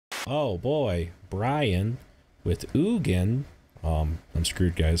Oh boy, Brian with Ugin. I'm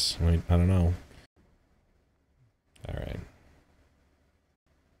screwed, guys. I don't know. All right.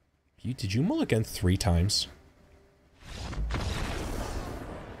 Did you mulligan 3 times?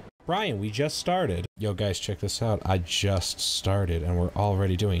 Brian, we just started. Yo, guys, check this out. I just started, and we're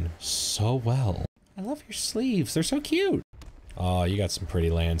already doing so well. I love your sleeves. They're so cute. Oh, you got some pretty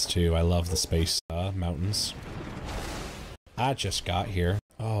lands, too. I love the space mountains. I just got here.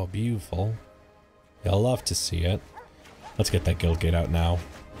 Oh, beautiful. You'll love to see it. Let's get that guild gate out now.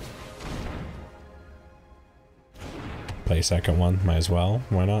 Play a second one. Might as well.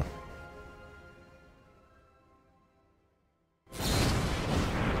 Why not?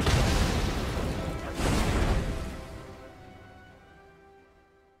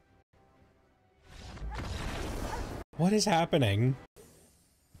 What is happening?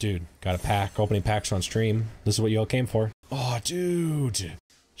 Dude, got a pack. Opening packs on stream. This is what you all came for. Oh, dude.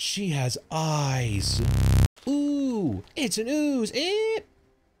 She has eyes. Ooh, it's an ooze. Alright,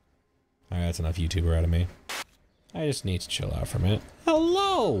 that's enough YouTuber out of me. I just need to chill out for a minute.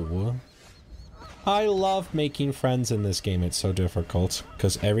 Hello! I love making friends in this game. It's so difficult.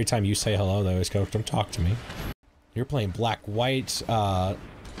 Because every time you say hello, they always come talk to me. You're playing black-white,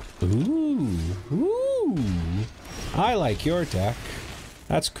 Ooh. I like your deck.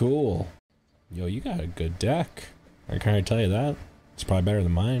 That's cool. Yo, you got a good deck. I can't really tell you that. It's probably better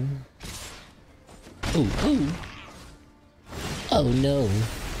than mine. Ooh, ooh. Oh no.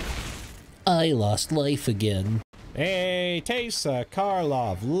 I lost life again. Hey, Taysa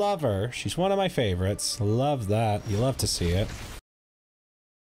Karlov, love her. She's one of my favorites. Love that. You love to see it.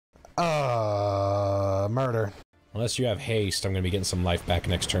 Murder. Unless you have haste, I'm gonna be getting some life back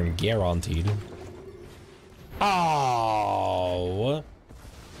next turn, guaranteed. Oh,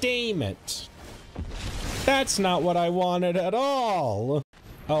 damn it. That's not what I wanted at all.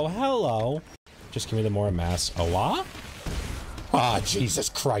 Oh, hello. Just give me the more mass. Oh, what? Ah, Jesus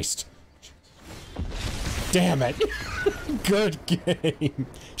Christ. Damn it. Good game.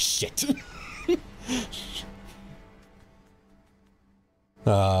 Shit.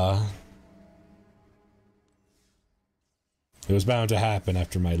 It was bound to happen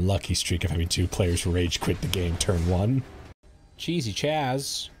after my lucky streak of having 2 players rage quit the game turn 1. Cheesy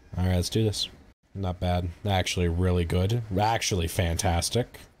Chaz. Alright, let's do this. Not bad. Actually really good. Actually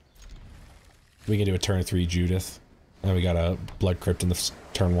fantastic. We can do a turn 3 Judith. And we got a Blood Crypt in the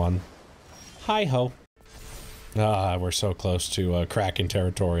turn 1. Hi-ho. Ah, we're so close to Kraken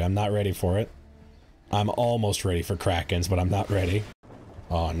territory. I'm not ready for it. I'm almost ready for Krakens, but I'm not ready.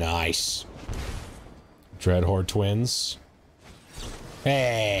 Oh, nice. Dreadhorde Twins.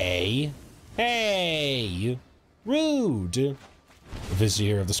 Hey! Hey! Rude!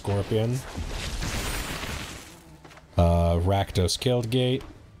 Vizier of the Scorpion. Rakdos Guildgate.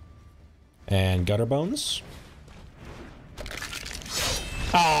 And Gutterbones.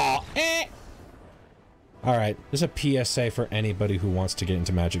 Oh, eh! Alright, this is a PSA for anybody who wants to get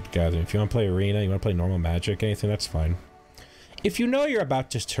into Magic the Gathering. If you want to play Arena, you want to play normal Magic, anything, that's fine. If you know you're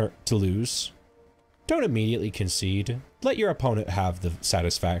about to lose, don't immediately concede. Let your opponent have the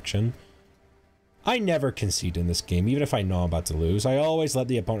satisfaction. I never concede in this game, even if I know I'm about to lose. I always let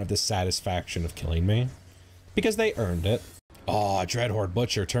the opponent have the satisfaction of killing me. Because they earned it. Oh, Dreadhorde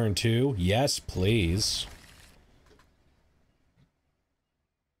Butcher turn 2. Yes, please.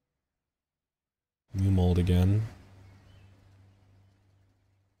 New mold again.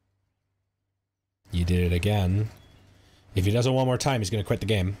 You did it again. If he does it one more time, he's gonna quit the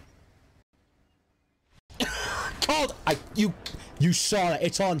game. Called! You saw that.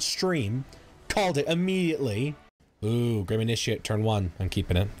 It's on stream. Called it immediately. Ooh, Grim Initiate, turn 1. I'm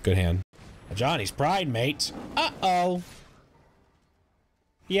keeping it. Good hand. Johnny's Pride, mate. Uh-oh.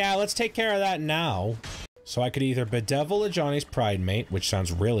 Yeah, let's take care of that now. So I could either bedevil a Johnny's Pride mate, which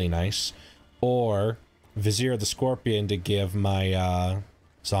sounds really nice, or Vizier of the Scorpion to give my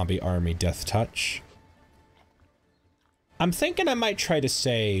zombie army Death Touch. I'm thinking I might try to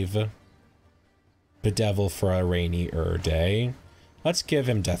save Bedevil for a rainier day. Let's give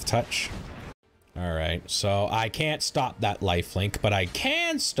him Death Touch. Alright, so I can't stop that lifelink, but I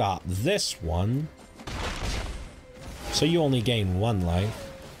can stop this one. So you only gain 1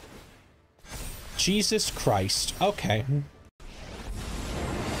 life. Jesus Christ. Okay.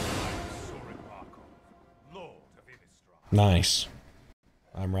 Nice.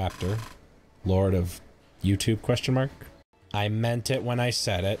 I'm Raptor. Lord of YouTube, question mark? I meant it when I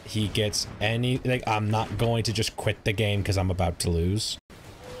said it. He gets any... Like, I'm not going to just quit the game because I'm about to lose.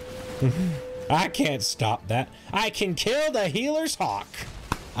 I can't stop that. I can kill the healer's hawk.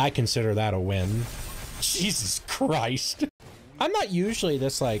 I consider that a win. Jesus Christ. I'm not usually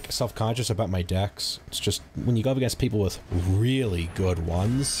this, like, self-conscious about my decks. It's just when you go up against people with really good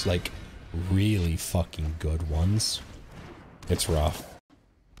ones, like, really fucking good ones, it's rough.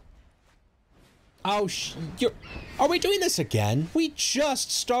 Oh, are we doing this again? We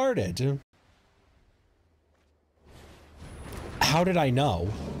just started. How did I know?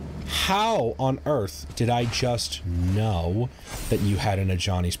 How on earth did I just know that you had an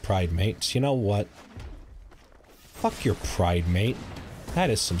Ajani's Pride Mate? You know what? Fuck your Pride Mate.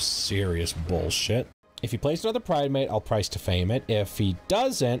 That is some serious bullshit. If he plays another Pride Mate, I'll Price to Fame it. If he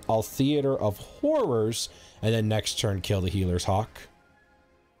doesn't, I'll Theater of Horrors, and then next turn kill the Healer's Hawk.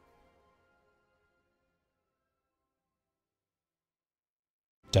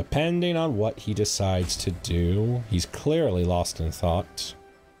 Depending on what he decides to do, he's clearly lost in thought.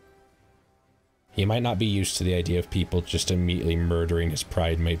 He might not be used to the idea of people just immediately murdering his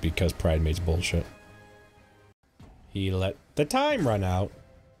Pride Mate because Pride Mate's bullshit. He let the time run out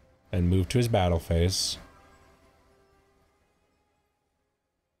and moved to his battle phase.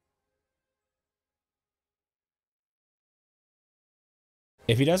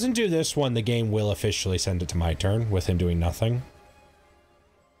 If he doesn't do this one, the game will officially send it to my turn with him doing nothing.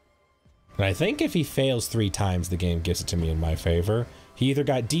 And I think if he fails 3 times, the game gives it to me in my favor. He either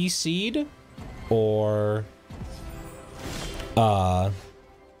got DC'd or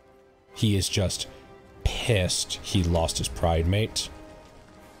he is just pissed he lost his Pride Mate.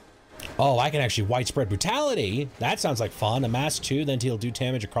 Oh, I can actually Widespread Brutality. That sounds like fun. Amass 2, then he'll do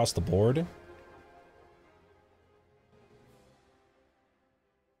damage across the board.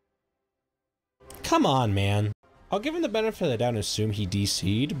 Come on, man. I'll give him the benefit of the doubt and assume he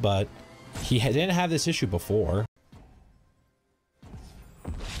DC'd, but he didn't have this issue before.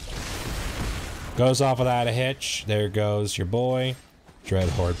 Goes off without a hitch. There goes your boy.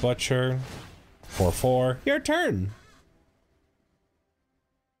 Dreadhorde Butcher. 4/4. Your turn.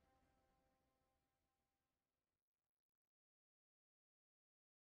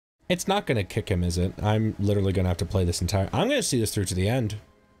 It's not going to kick him, is it? I'm literally going to have to play this entire... I'm going to see this through to the end.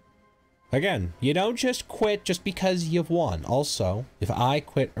 Again, you don't just quit just because you've won. Also, if I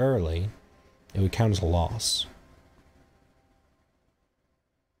quit early, it would count as a loss.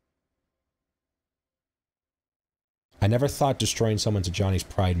 I never thought destroying someone's Ajani's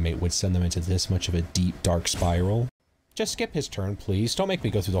Pride Mate would send them into this much of a deep, dark spiral. Just skip his turn, please. Don't make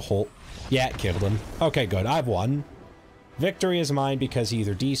me go through the whole... Yeah, it killed him. Okay, good. I've won. Victory is mine because he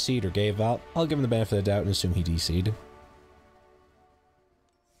either DC'd or gave up. I'll give him the benefit of the doubt and assume he DC'd.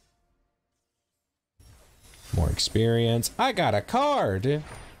 More experience. I got a card!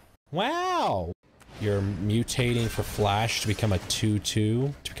 Wow! You're mutating for Flash to become a 2/2,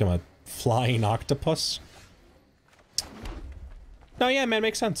 to become a flying octopus. No, yeah, man,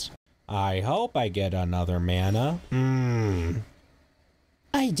 makes sense. I hope I get another mana.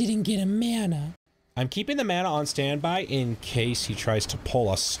 I didn't get a mana. I'm keeping the mana on standby in case he tries to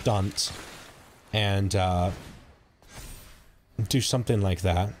pull a stunt and do something like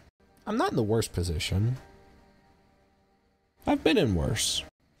that. I'm not in the worst position. I've been in worse.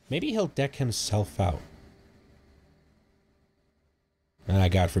 Maybe he'll deck himself out.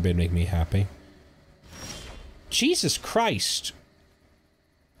 And God forbid, make me happy. Jesus Christ.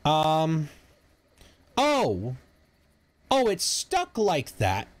 Oh. Oh, it's stuck like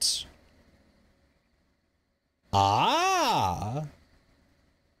that. Ah.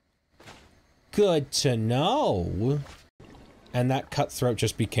 Good to know. And that cutthroat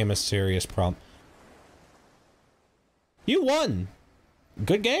just became a serious problem. You won.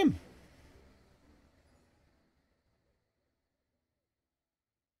 Good game.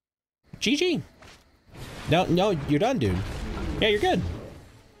 GG. No, you're done, dude. Yeah, you're good.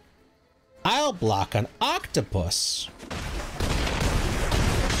 I'll block an octopus.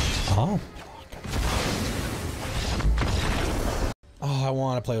 Oh. Oh, I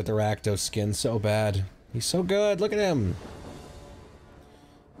want to play with the Raptor skin so bad. He's so good. Look at him.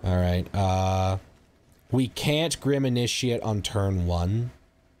 All right. We can't Grim Initiate on turn 1.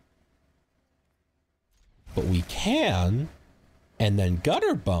 But we can. And then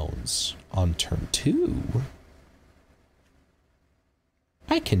Gutter Bones on turn 2.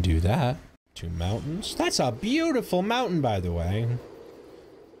 I can do that. 2 mountains. That's a beautiful mountain, by the way.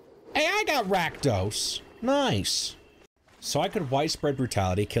 Hey, I got Rakdos. Nice. So I could Widespread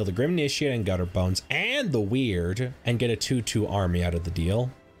Brutality, kill the Grim Initiate and Gutter Bones, and the Weird, and get a 2/2 army out of the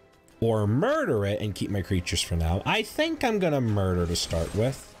deal. Or murder it and keep my creatures for now. I think I'm gonna murder to start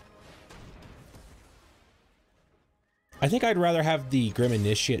with. I think I'd rather have the Grim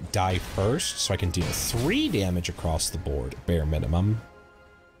Initiate die first, so I can deal 3 damage across the board, bare minimum.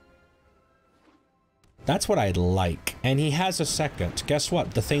 That's what I'd like. And he has a second. Guess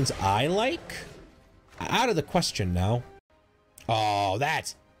what? The things I like? Out of the question now. Oh,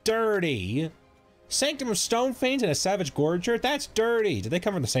 that's dirty. Sanctum of Stone Fiends and a Savage Gorger? That's dirty. Did they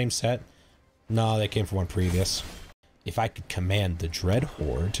come from the same set? No, they came from one previous. If I could command the Dread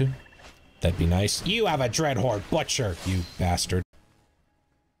Horde, that'd be nice. You have a Dread Horde Butcher, you bastard.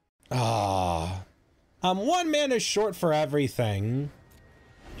 Ah. I'm 1 mana short for everything.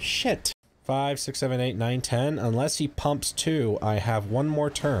 Shit. 5, 6, 7, 8, 9, 10. Unless he pumps 2, I have 1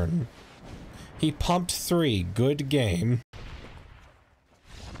 more turn. He pumped 3. Good game.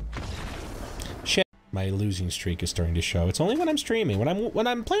 Shit. My losing streak is starting to show. It's only when I'm streaming. When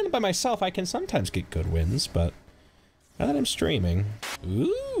I'm playing by myself, I can sometimes get good wins, but now that I'm streaming.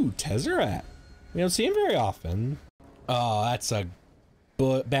 Ooh, Tezzeret. We don't see him very often. Oh, that's a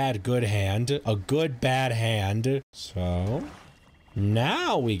bad good hand. A good bad hand. So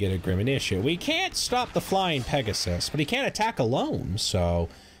now we get a Grim Initiate. We can't stop the Flying Pegasus, but he can't attack alone, so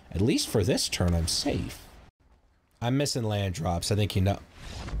at least for this turn, I'm safe. I'm missing land drops. I think you know.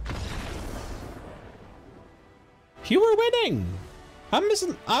 You were winning. I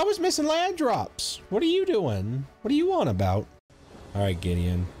was missing land drops. What are you doing? What are you on about? All right,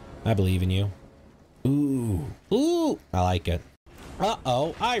 Gideon. I believe in you. Ooh. Ooh. I like it.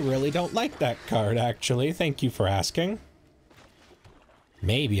 Uh-oh. I really don't like that card, actually. Thank you for asking.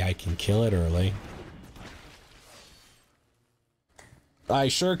 Maybe I can kill it early. I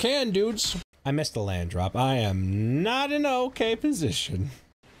sure can, dudes. I missed the land drop. I am not in an okay position.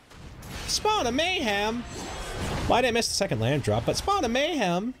 Spawn of Mayhem. Why did I miss the second land drop? But Spawn of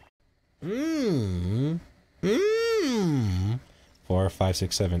Mayhem. 4, 5,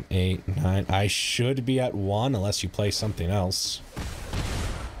 6, 7, 8, 9. I should be at 1 unless you play something else.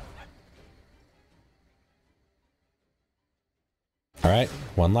 All right,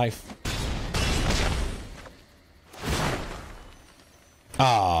 1 life.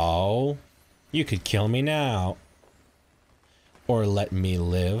 Oh, you could kill me now. Or let me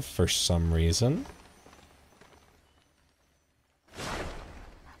live for some reason.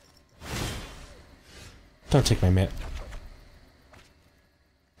 Don't take my mitt.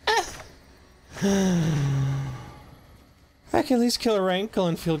 I can at least kill a Rankle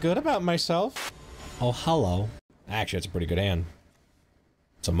and feel good about myself. Oh, hello. Actually, that's a pretty good hand.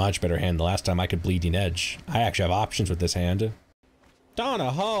 It's a much better hand. The last time I could Bleeding Edge. I actually have options with this hand.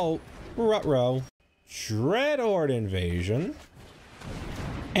 Donahoe. Rutrow. Dread Horde Invasion.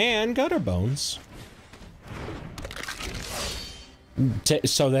 And Gutter Bones.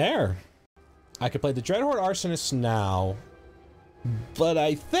 So there. I could play the Dread Horde Arsonist now. But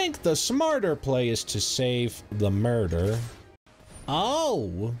I think the smarter play is to save the murder.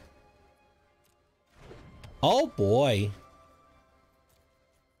 Oh. Oh boy.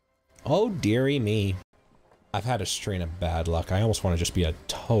 Oh dearie me. I've had a strain of bad luck. I almost want to just be a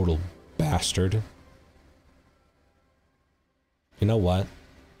total bastard. You know what?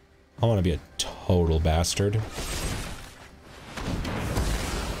 I want to be a total bastard.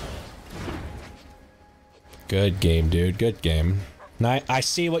 Good game, dude. Good game. Now, I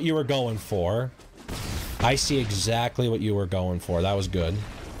see what you were going for. I see exactly what you were going for. That was good.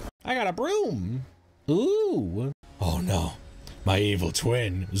 I got a broom. Ooh. Oh no. My evil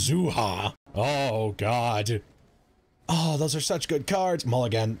twin, Zuha. Oh god. Oh, those are such good cards.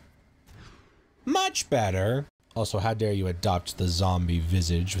 Mulligan. Much better. Also, how dare you adopt the zombie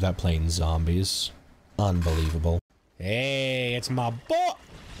visage without playing zombies? Unbelievable. Hey, it's my boy.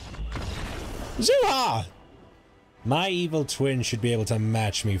 Zuha! My evil twin should be able to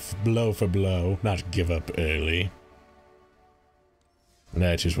match me blow for blow, not give up early.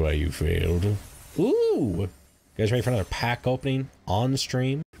 That is why you failed. Ooh! You guys ready for another pack opening on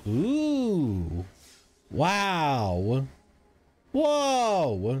stream? Ooh! Wow!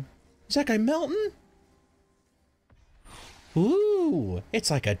 Whoa! Is that guy melting? Ooh!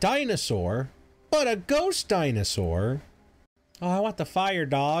 It's like a dinosaur, but a ghost dinosaur. Oh, I want the fire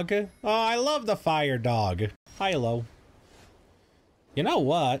dog. Oh, I love the fire dog. Hi, hello. You know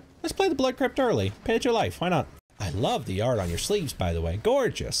what? Let's play the Blood Crypt early. Pay it your life. Why not? I love the art on your sleeves, by the way.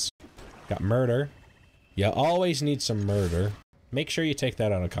 Gorgeous. Got murder. You always need some murder. Make sure you take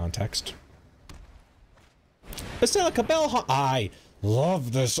that out of context. Basilica Bell. I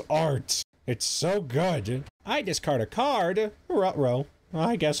love this art. It's so good. I discard a card. Rutrow.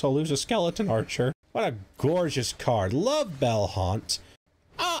 I guess I'll lose a skeleton archer. What a gorgeous card. Love Bellhaunt.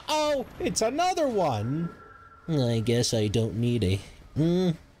 Uh-oh, it's another one. I guess I don't need a...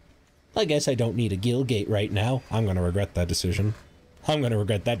 I guess I don't need a Gilgate right now. I'm gonna regret that decision. I'm gonna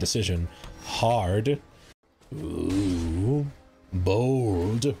regret that decision hard. Ooh.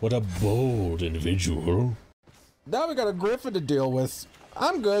 Bold. What a bold individual. Now we got a griffin to deal with.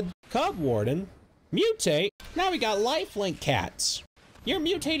 I'm good. Cub Warden. Mutate. Now we got lifelink cats. You're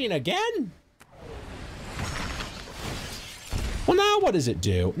mutating again? Well, now what does it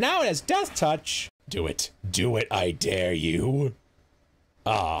do? Now it has Death Touch. Do it. Do it, I dare you.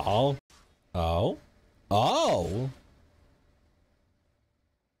 Oh. Oh. Oh.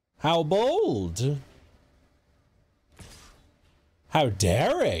 How bold. How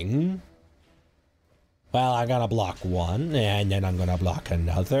daring. Well, I'm gonna block one, and then I'm gonna block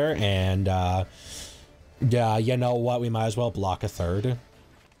another, and, yeah, you know what? We might as well block a third.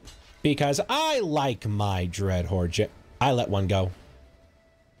 Because I like my Dread Horde. I let one go.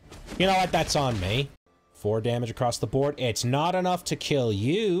 You know what? That's on me. 4 damage across the board. It's not enough to kill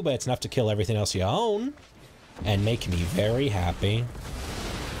you, but it's enough to kill everything else you own. And make me very happy.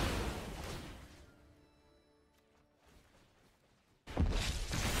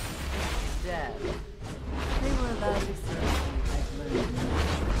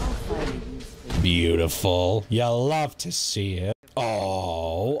 Beautiful. You love to see it.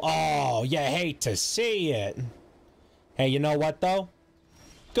 Oh, you hate to see it. Hey, you know what, though?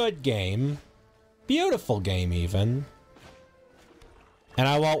 Good game. Beautiful game, even. And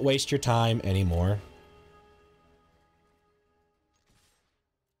I won't waste your time anymore.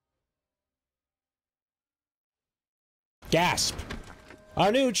 Gasp!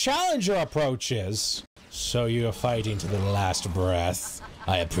 Our new challenger approaches. So you are fighting to the last breath.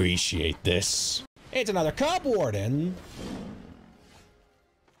 I appreciate this. It's another Cub Warden.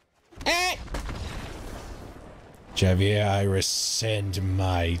 Eh! Javier, I rescind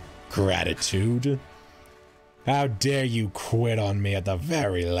my gratitude. How dare you quit on me at the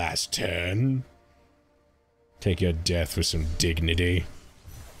very last turn? Take your death with some dignity.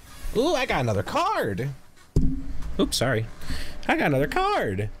 Ooh, I got another card. Oops, sorry. I got another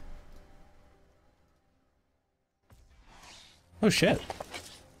card. Oh, shit.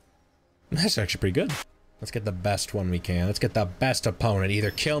 That's actually pretty good. Let's get the best one we can. Let's get the best opponent.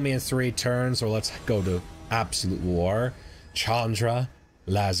 Either kill me in 3 turns or let's go to absolute war. Chandra,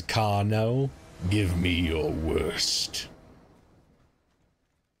 Lazcano, give me your worst.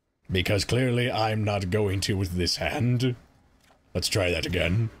 Because clearly I'm not going to with this hand. Let's try that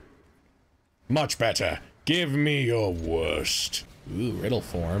again. Much better. Give me your worst. Ooh, riddle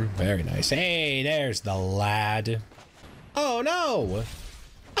form. Very nice. Hey, there's the lad. Oh no!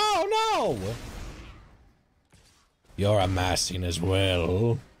 Oh no! You're amassing as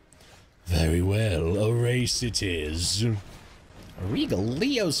well. Very well, a race it is. Regal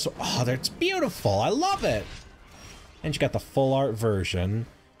Leo's. Oh, that's beautiful. I love it. And you got the full art version.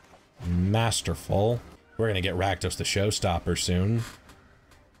 Masterful. We're gonna get Rakdos the Showstopper soon.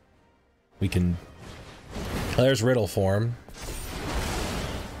 We can. There's riddle form.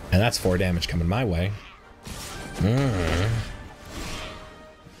 And that's 4 damage coming my way.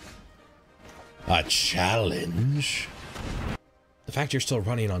 A challenge? The fact you're still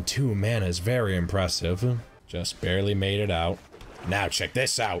running on 2 mana is very impressive. Just barely made it out. Now check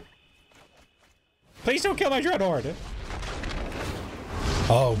this out. Please don't kill my Dread Horde.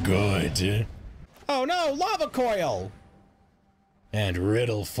 Oh, good. Oh no, Lava Coil! And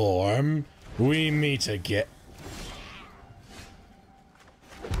riddle form. We meet again.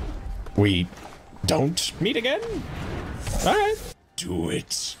 We don't meet again? Alright. Do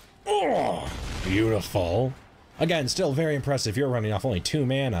it. Oh, beautiful. Again, still very impressive. You're running off only 2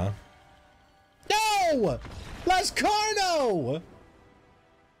 mana. No! Lascarno!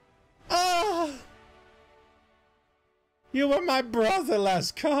 Ah! You were my brother,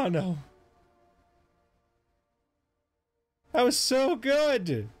 Lascarno. That was so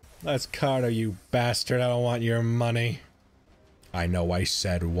good. Lascarno, you bastard. I don't want your money. I know I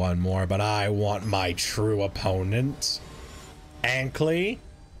said one more, but I want my true opponent. Ankley,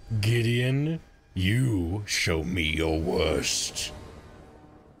 Gideon, you show me your worst.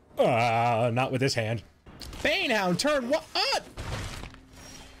 Not with this hand. Banehound, turn what?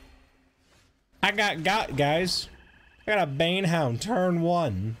 I got guys. I got a Banehound, turn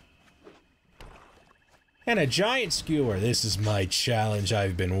 1. And a Giant Skewer. This is my challenge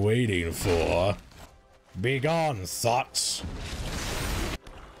I've been waiting for. Begone, thoughts.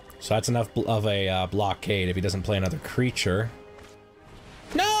 So that's enough of a blockade if he doesn't play another creature.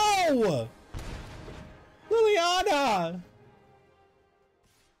 No! Liliana!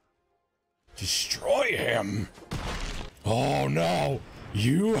 Destroy him! Oh no!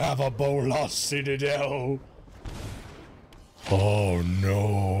 You have a Bolas Citadel! Oh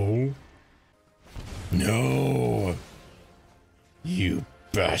no! No! You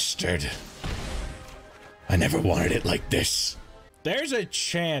bastard! I never wanted it like this. There's a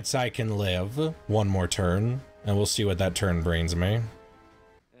chance I can live one more turn, and we'll see what that turn brings me.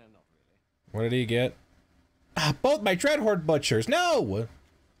 What did he get? Ah, both my Dreadhorde Butchers. No!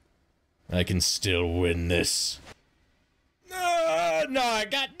 I can still win this. No, I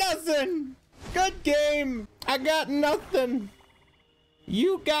got nothing. Good game. I got nothing.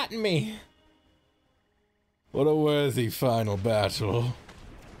 You got me. What a worthy final battle.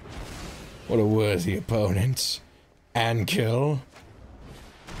 What a worthy opponent. And kill.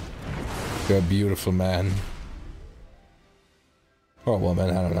 You're a beautiful man. Or woman,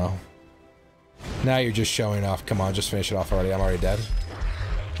 I don't know. Now you're just showing off. Come on, just finish it off already. I'm already dead.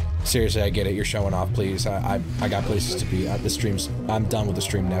 Seriously, I get it. You're showing off, please. I got places to be. The stream's... I'm done with the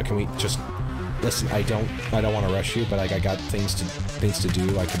stream now. Can we just... Listen, I don't want to rush you, but like I got things to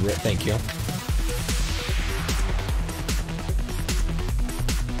do. I could... Thank you.